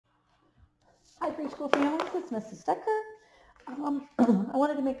Hi preschool families, it's Mrs. Stecker. I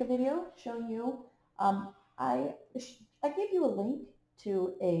wanted to make a video showing you, I gave you a link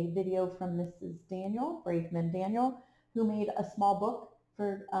to a video from Mrs. Daniel, Braveman Daniel, who made a small book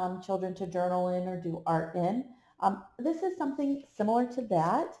for children to journal in or do art in. This is something similar to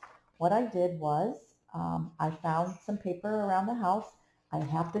that. What I did was I found some paper around the house. I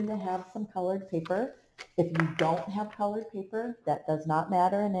happen to have some colored paper. If you don't have colored paper, that does not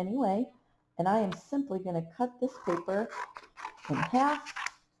matter in any way. And I am simply going to cut this paper in half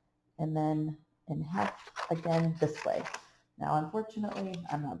and then in half again this way. Now, unfortunately,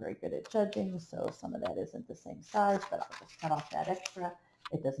 I'm not very good at judging, so some of that isn't the same size, but I'll just cut off that extra.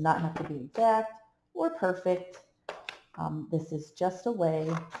 It does not have to be exact or perfect. This is just a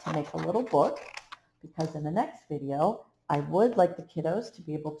way to make a little book, because in the next video, I would like the kiddos to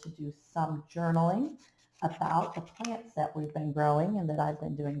be able to do some journaling about the plants that we've been growing and that I've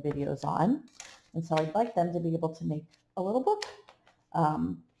been doing videos on. And so I'd like them to be able to make a little book.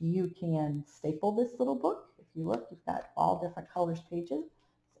 You can staple this little book. If you look, you've got all different colors pages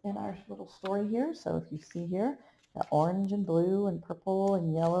in our little story here. So if you see here, got orange and blue and purple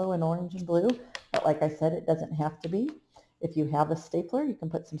and yellow and orange and blue. But like I said, it doesn't have to be. If you have a stapler, you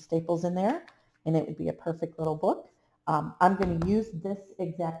can put some staples in there and it would be a perfect little book. I'm going to use this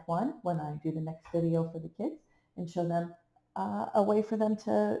exact one when I do the next video for the kids and show them a way for them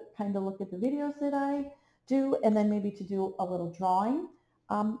to kind of look at the videos that I do, and then maybe to do a little drawing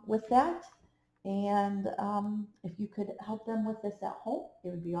with that. And if you could help them with this at home,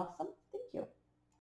 it would be awesome.